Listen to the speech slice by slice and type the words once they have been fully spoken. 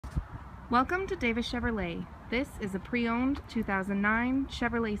Welcome to Davis Chevrolet. This is a pre-owned 2009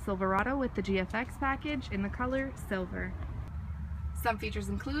 Chevrolet Silverado with the GFX package in the color silver. Some features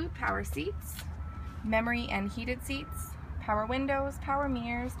include power seats, memory and heated seats, power windows, power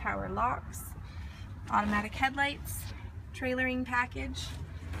mirrors, power locks, automatic headlights, trailering package.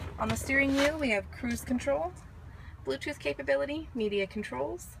 On the steering wheel we have cruise control, Bluetooth capability, media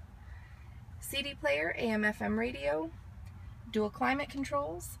controls, CD player, AM/FM radio, dual climate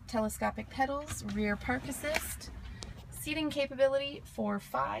controls, telescopic pedals, rear park assist, seating capability for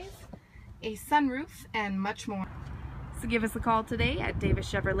 5, a sunroof, and much more. So give us a call today at Davis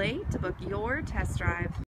Chevrolet to book your test drive.